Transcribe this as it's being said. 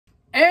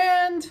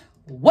And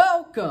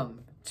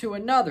welcome to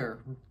another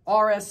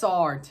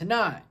RSR.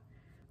 Tonight,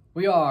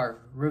 we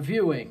are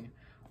reviewing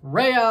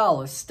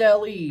Real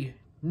Esteli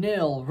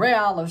 0,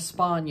 Real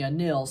España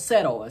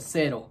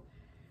 0-0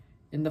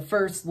 in the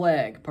first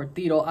leg,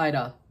 Partido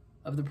Ida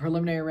of the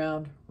preliminary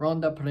round,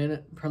 Ronda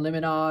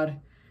Preliminar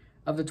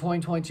of the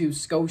 2022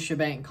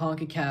 Scotiabank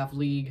CONCACAF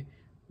League,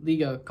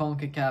 Liga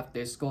CONCACAF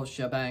de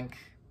Scotiabank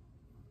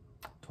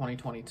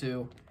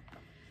 2022.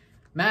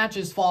 Match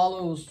as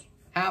follows: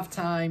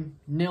 halftime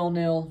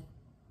 0-0,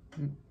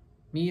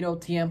 medio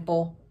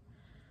tiempo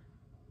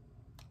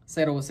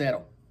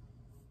 0-0.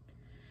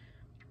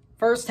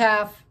 First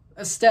half,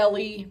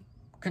 Esteli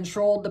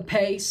controlled the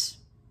pace,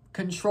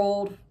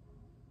 controlled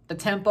the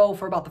tempo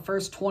for about the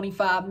first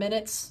 25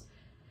 minutes.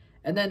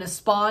 And then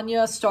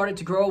España started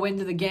to grow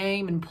into the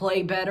game and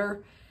play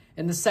better.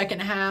 In the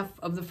second half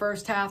of the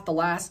first half, the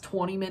last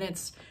 20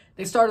 minutes,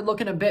 they started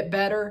looking a bit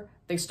better.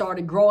 They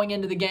started growing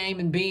into the game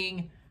and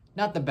being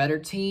not the better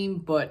team,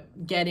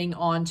 but getting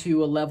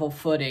onto a level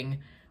footing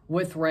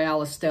with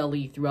Real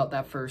Esteli throughout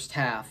that first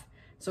half.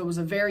 So it was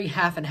a very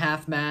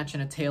half-and-half match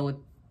and a tale of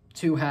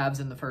two halves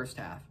in the first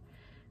half.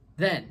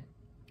 Then,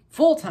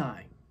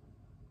 full-time,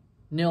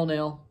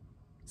 0-0,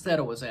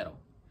 0-0.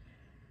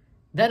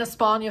 Then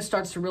España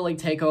starts to really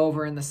take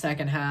over in the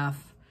second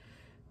half.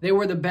 They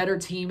were the better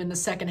team in the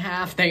second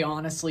half. They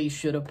honestly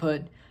should have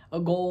put a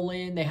goal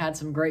in. They had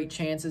some great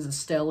chances.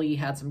 Esteli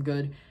had some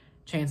good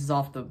chances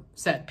off the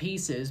set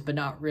pieces, but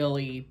not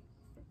really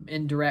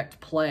in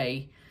direct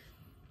play.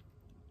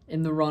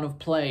 In the run of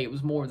play, it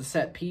was more of the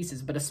set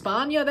pieces. But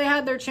España, they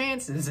had their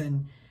chances,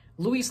 and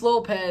Luis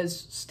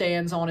Lopez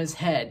stands on his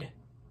head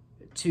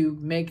to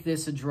make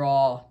this a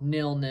draw,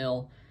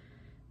 0-0.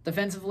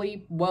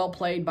 Defensively, well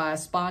played by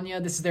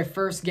España. This is their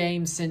first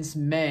game since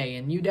May,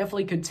 and you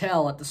definitely could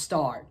tell at the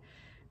start.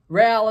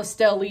 Real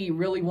Esteli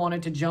really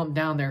wanted to jump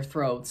down their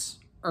throats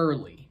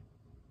early.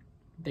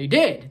 They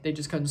did. They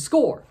just couldn't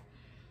score.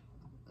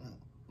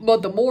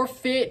 But the more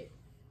fit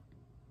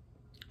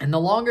and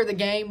the longer the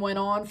game went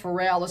on for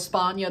Real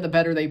España, the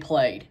better they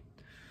played.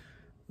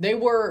 They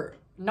were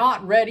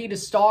not ready to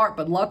start,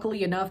 but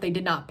luckily enough, they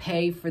did not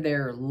pay for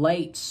their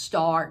late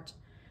start.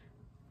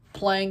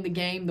 Playing the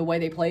game the way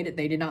they played it,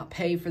 they did not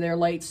pay for their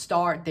late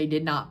start. They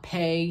did not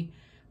pay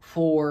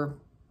for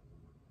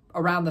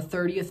around the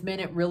 30th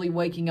minute really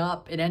waking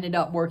up. It ended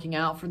up working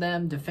out for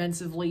them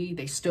defensively.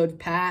 They stood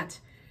pat,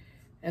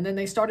 and then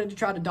they started to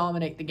try to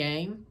dominate the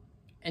game.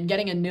 And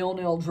getting a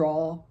 0-0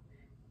 draw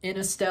in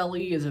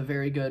Esteli is a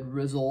very good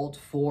result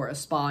for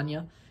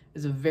España.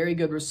 Is a very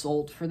good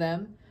result for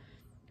them.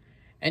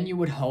 And you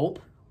would hope,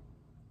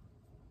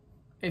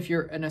 if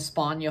you're an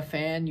España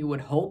fan, you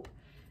would hope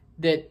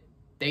that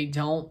they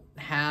don't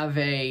have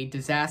a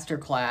disaster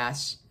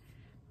class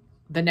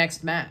the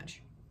next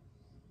match.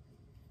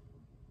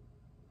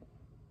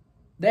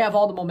 They have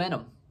all the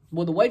momentum.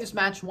 Well, the way this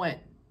match went,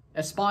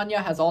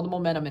 España has all the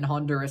momentum in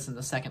Honduras in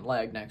the second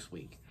leg next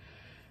week.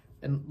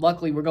 And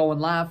luckily, we're going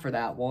live for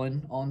that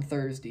one on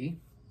Thursday.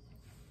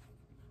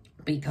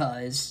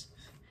 Because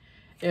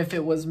if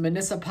it was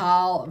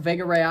Municipal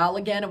Villarreal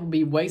again, it would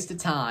be a waste of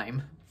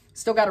time.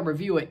 Still got to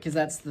review it because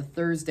that's the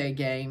Thursday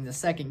game, the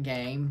second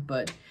game.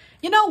 But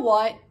you know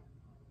what?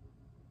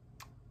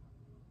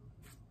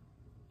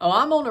 Oh,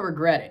 I'm going to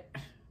regret it.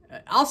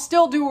 I'll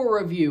still do a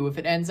review if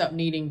it ends up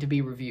needing to be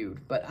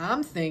reviewed. But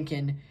I'm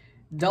thinking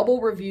double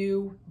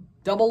review,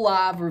 double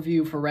live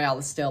review for Real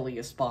Esteli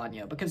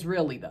España. Because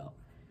really, though,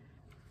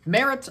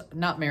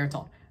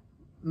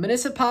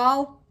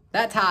 Municipal,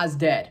 that tie's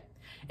dead.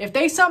 If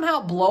they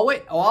somehow blow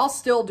it, I'll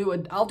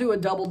do a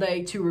double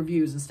day, 2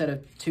 reviews instead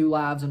of 2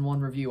 lives and 1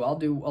 review. I'll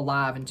do a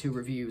live and 2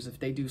 reviews if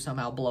they do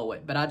somehow blow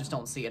it, but I just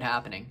don't see it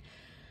happening.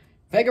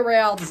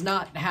 Villarreal does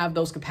not have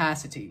those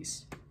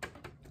capacities.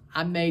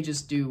 I may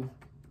just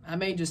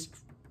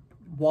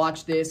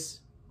watch this.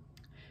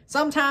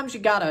 Sometimes you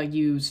gotta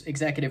use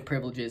executive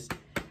privileges.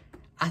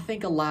 I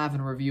think a live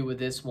and review of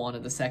this one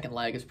of the second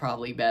leg is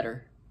probably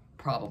better.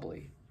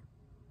 Probably.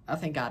 I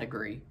think I'd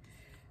agree.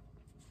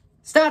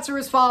 Stats are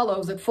as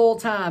follows at full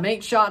time: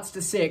 8 shots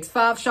to 6,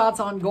 5 shots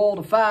on goal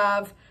to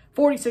 5,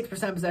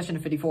 46% possession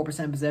to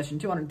 54% possession,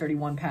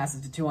 231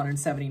 passes to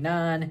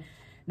 279,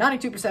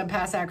 92%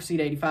 pass accuracy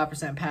to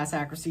 85% pass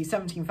accuracy,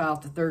 17 fouls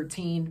to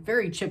 13.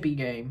 Very chippy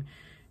game.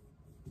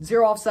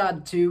 0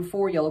 offside to 2,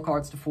 4 yellow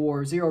cards to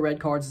 4, 0 red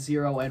cards to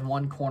 0, and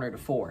 1 corner to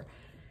 4.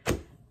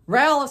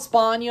 Real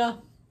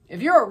España.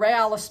 If you're a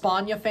Real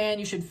España fan,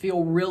 you should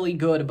feel really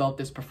good about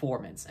this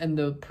performance and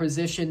the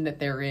position that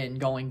they're in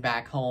going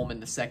back home in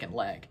the second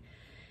leg.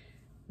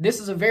 This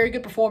is a very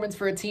good performance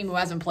for a team who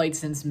hasn't played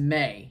since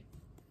May.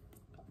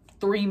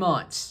 3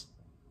 months.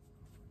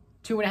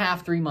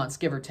 2.5, 3 months,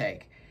 give or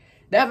take.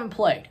 They haven't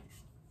played.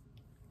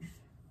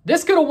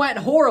 This could have went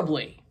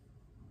horribly.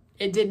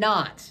 It did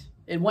not.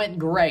 It went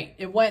great.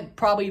 It went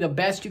probably the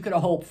best you could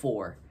have hoped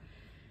for.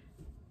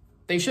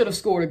 They should have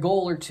scored a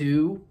goal or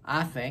 2,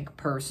 I think,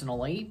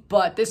 personally.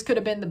 But this could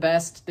have been the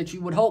best that you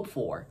would hope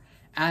for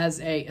as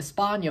a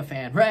España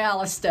fan.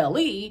 Real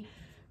Esteli,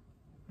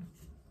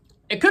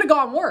 it could have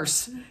gone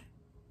worse.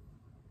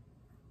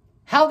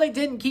 How they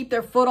didn't keep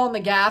their foot on the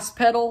gas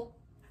pedal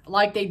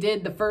like they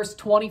did the first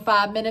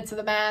 25 minutes of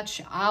the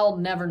match, I'll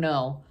never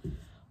know.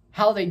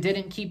 How they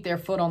didn't keep their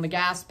foot on the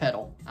gas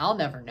pedal, I'll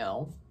never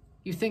know.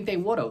 You think they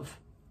would have.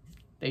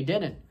 They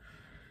didn't.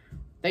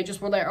 They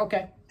just were there,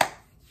 okay.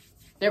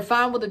 They're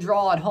fine with a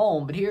draw at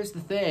home, but here's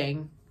the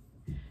thing.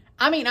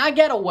 I mean, I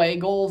get away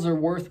goals are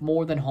worth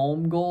more than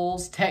home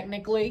goals,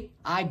 technically.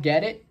 I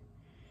get it.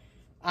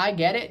 I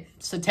get it.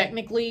 So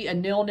technically, a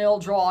 0-0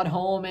 draw at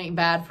home ain't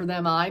bad for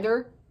them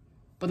either.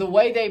 But the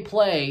way they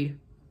played,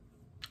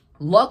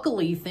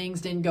 luckily, things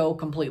didn't go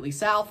completely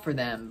south for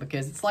them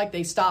because it's like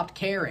they stopped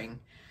caring.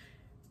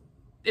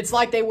 It's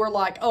like they were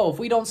like, oh, if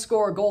we don't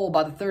score a goal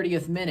by the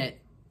 30th minute,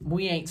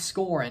 we ain't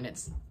scoring.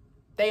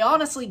 They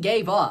honestly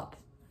gave up.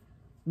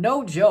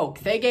 No joke,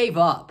 they gave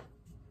up.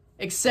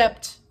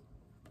 Except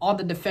on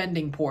the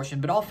defending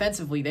portion, but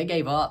offensively, they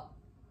gave up.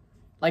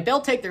 Like,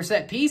 they'll take their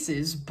set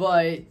pieces,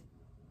 but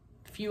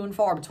few and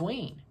far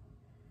between.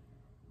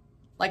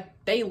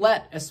 Like, they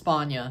let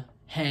España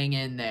hang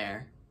in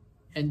there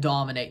and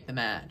dominate the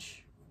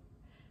match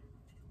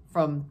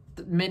from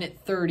minute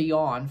 30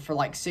 on for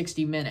like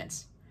 60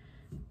 minutes.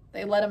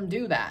 They let them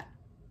do that.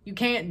 You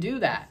can't do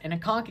that in a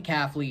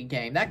CONCACAF League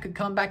game. That could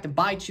come back to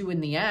bite you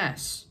in the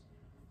ass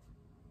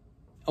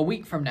a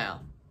week from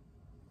now.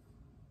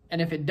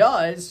 And if it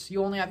does,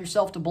 you only have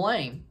yourself to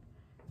blame.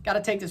 Got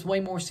to take this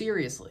way more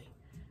seriously.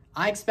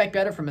 I expect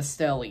better from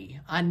Esteli.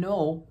 I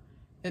know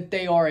that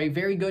they are a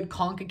very good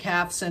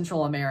CONCACAF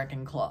Central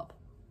American club.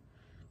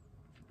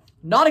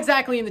 Not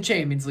exactly in the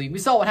Champions League. We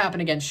saw what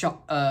happened against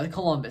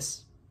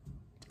Columbus.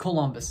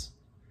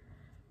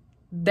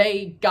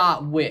 They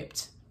got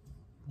whipped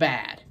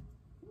bad.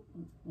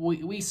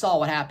 We saw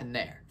what happened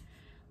there.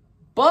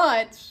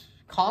 But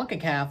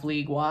CONCACAF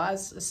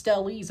League-wise,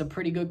 Esteli's a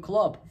pretty good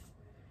club.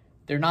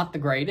 They're not the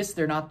greatest,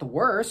 they're not the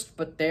worst,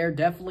 but they're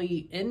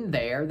definitely in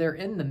there. They're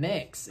in the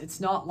mix. It's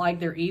not like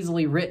they're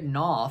easily written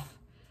off.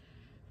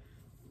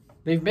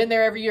 They've been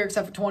there every year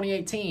except for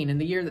 2018.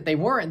 And the year that they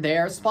weren't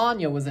there,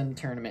 España was in the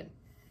tournament.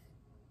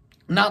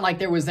 Not like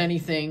there was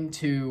anything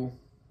to...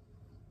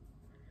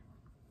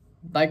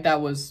 like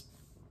that was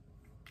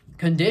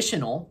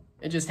conditional.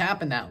 It just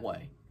happened that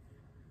way.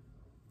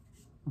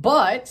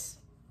 But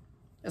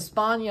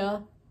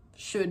España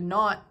should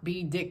not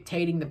be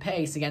dictating the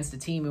pace against a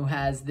team who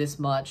has this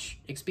much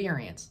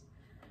experience.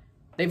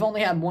 They've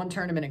only had one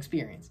tournament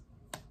experience.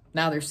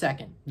 Now they're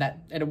second. And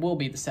it will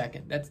be the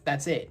second.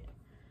 That's it.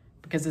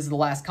 Because this is the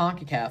last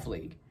CONCACAF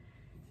League.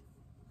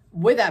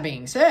 With that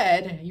being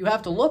said, you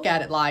have to look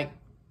at it like,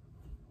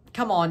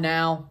 come on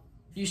now.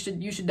 You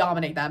should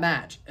dominate that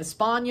match.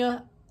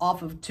 España,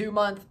 off of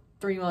 2-month,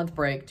 3-month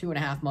break,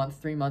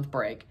 2.5-month, 3-month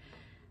break,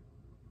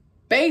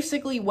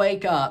 basically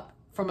wake up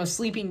from a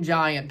sleeping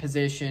giant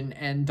position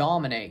and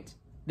dominate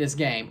this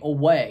game,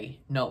 away,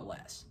 no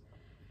less.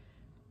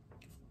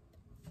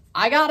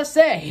 I gotta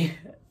say,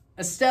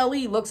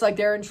 Esteli looks like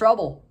they're in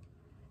trouble.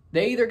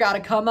 They either got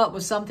to come up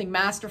with something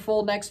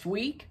masterful next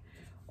week,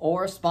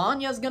 or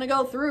España's going to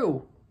go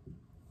through.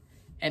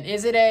 And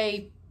is it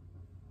a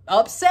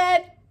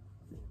upset?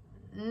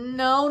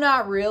 No,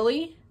 not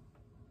really.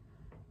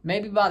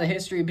 Maybe by the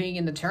history of being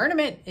in the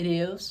tournament, it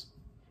is.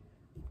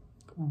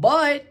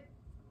 But,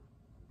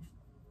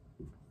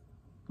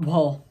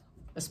 well,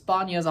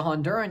 España is a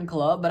Honduran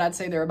club, but I'd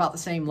say they're about the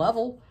same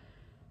level.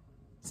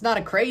 It's not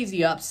a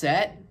crazy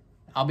upset.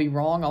 I'll be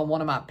wrong on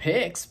one of my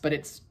picks, but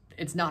it's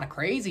not a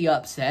crazy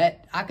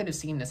upset. I could have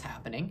seen this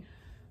happening.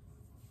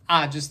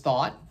 I just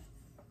thought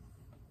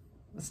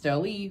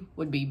Esteli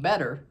would be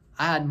better.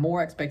 I had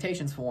more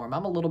expectations for him.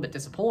 I'm a little bit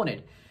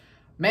disappointed.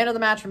 Man of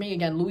the match for me,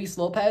 again, Luis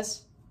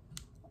Lopez.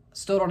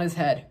 Stood on his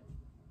head.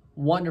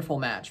 Wonderful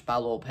match by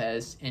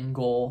Lopez in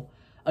goal.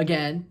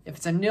 Again, if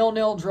it's a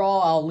 0-0 draw,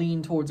 I'll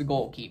lean towards a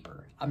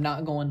goalkeeper. I'm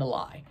not going to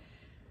lie.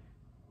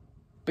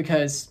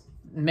 Because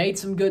made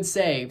some good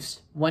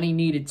saves when he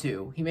needed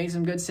to. He made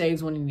some good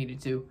saves when he needed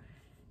to.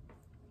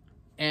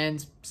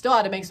 And still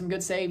had to make some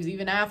good saves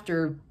even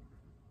after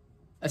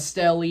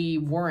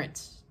Esteli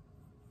weren't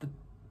the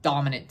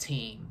dominant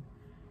team.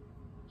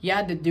 He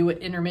had to do it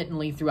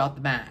intermittently throughout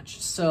the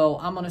match. So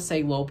I'm going to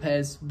say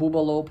Lopez,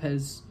 Buba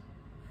Lopez,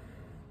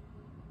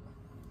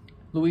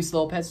 Luis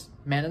Lopez,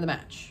 man of the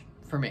match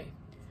for me.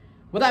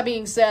 With that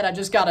being said, I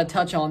just got to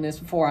touch on this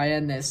before I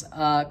end this.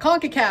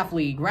 CONCACAF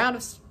League,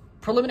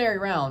 preliminary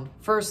round,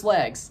 first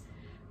legs.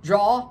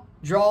 Draw,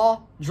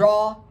 draw,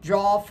 draw,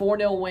 draw,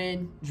 4-0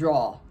 win,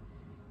 draw.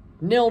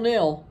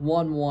 0-0,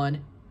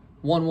 1-1,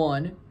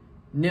 1-1,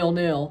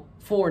 0-0,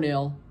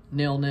 4-0,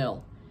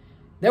 0-0.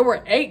 There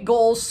were 8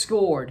 goals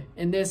scored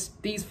in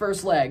these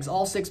first legs,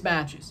 all 6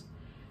 matches.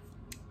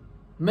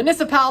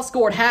 Municipal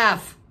scored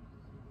half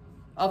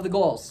of the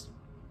goals.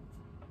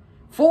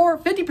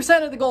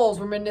 50% of the goals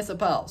were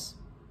Municipals.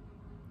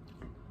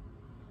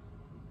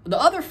 The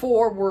other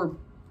 4 were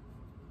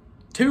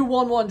 2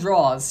 1-1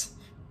 draws.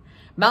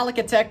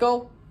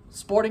 Malacateco,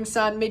 Sporting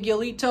San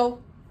Miguelito,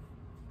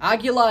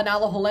 Aguila, and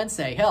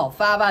Alajuelense. Hell,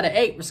 5 out of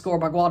 8 were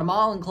scored by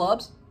Guatemalan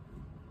clubs.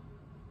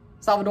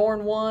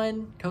 Salvadoran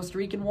won, Costa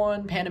Rican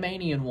won,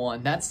 Panamanian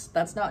won.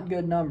 That's not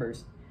good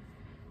numbers.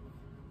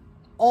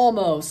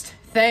 Almost.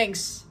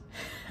 Thanks.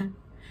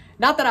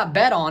 Not that I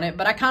bet on it,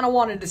 but I kind of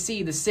wanted to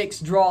see the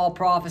 6-draw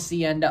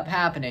prophecy end up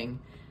happening.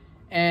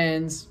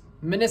 And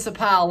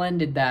Municipal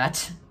ended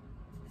that.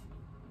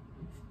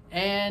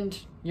 And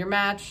your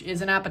match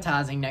isn't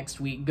appetizing next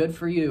week. Good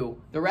for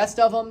you. The rest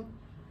of them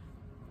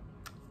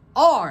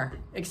are,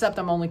 except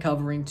I'm only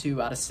covering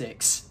 2 out of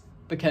 6.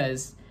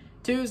 Because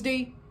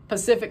Tuesday,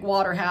 Pacific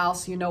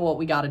Waterhouse, you know what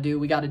we got to do.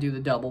 We got to do the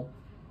double.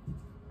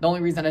 The only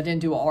reason I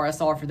didn't do a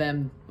RSR for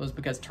them was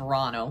because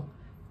Toronto.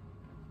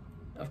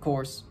 Of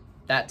course,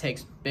 that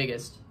takes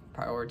biggest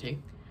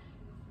priority.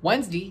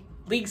 Wednesday,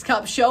 Leagues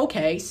Cup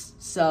Showcase.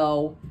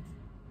 So,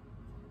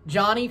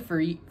 Johnny, for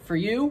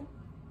you,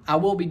 I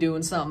will be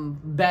doing something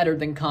better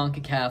than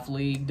CONCACAF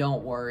League.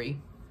 Don't worry.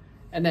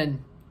 And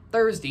then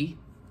Thursday,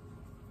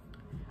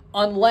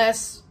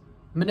 unless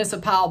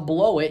Municipal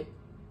blow it,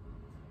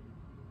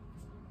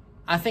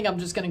 I think I'm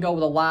just going to go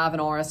with a live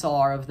and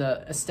RSR of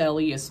the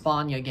Esteli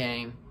España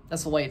game.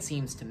 That's the way it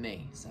seems to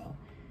me. So,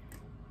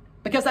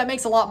 because that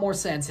makes a lot more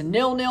sense. A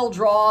 0-0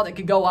 draw that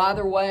could go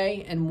either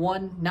way in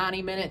one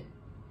 90-minute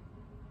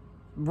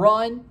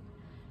run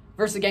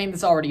versus a game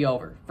that's already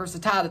over. Versus a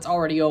tie that's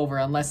already over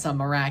unless some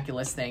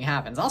miraculous thing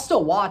happens. I'll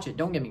still watch it,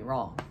 don't get me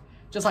wrong.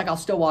 Just like I'll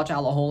still watch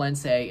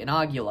Alajuelense and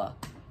Aguila.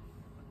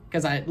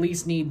 Because I at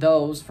least need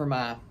those for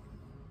my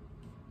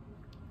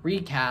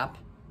recap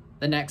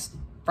the next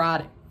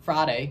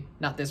Friday,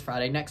 not this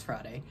Friday, next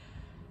Friday.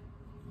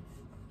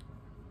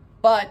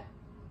 But,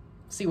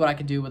 see what I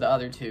could do with the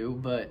other 2,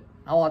 but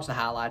I'll watch the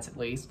highlights at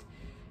least.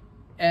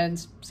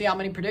 And see how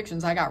many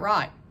predictions I got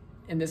right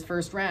in this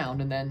first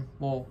round, and then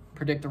we'll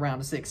predict the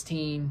round of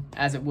 16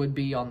 as it would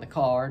be on the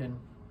card and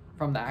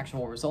from the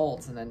actual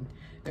results, and then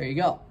there you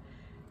go.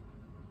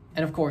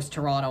 And of course,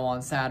 Toronto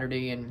on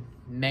Saturday, and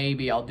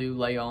maybe I'll do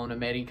Leon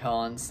America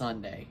on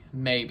Sunday.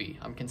 Maybe.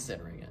 I'm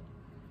considering it.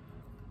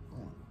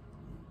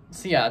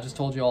 So yeah, I just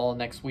told you all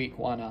next week,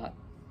 why not?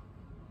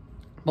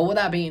 But with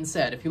that being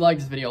said, if you like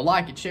this video,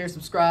 like it, share,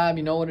 subscribe,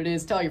 you know what it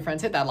is. Tell your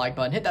friends, hit that like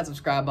button, hit that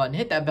subscribe button,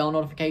 hit that bell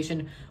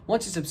notification.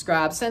 Once you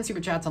subscribe, send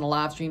super chats on the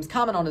live streams,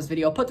 comment on this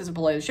video, put this in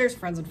play, share with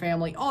friends and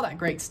family, all that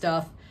great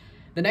stuff.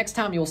 The next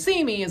time you'll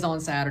see me is on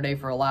Saturday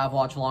for a live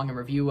watch-along and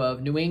review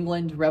of New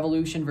England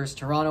Revolution versus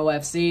Toronto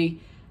FC.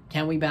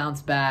 Can we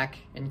bounce back,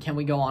 and can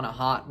we go on a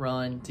hot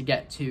run to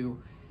get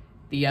to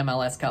the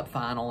MLS Cup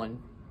final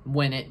and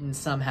win it and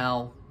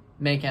somehow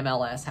make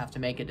MLS have to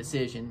make a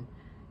decision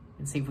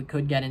and see if we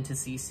could get into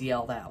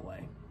CCL that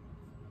way.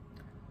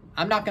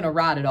 I'm not going to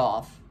write it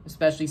off,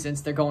 especially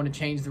since they're going to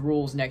change the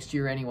rules next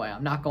year anyway.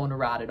 I'm not going to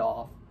write it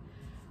off.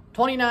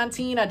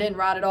 2019, I didn't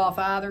write it off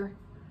either,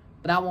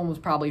 but that one was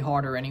probably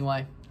harder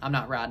anyway. I'm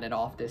not writing it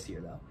off this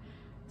year, though.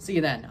 See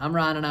you then. I'm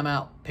Ryan, and I'm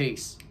out.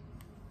 Peace.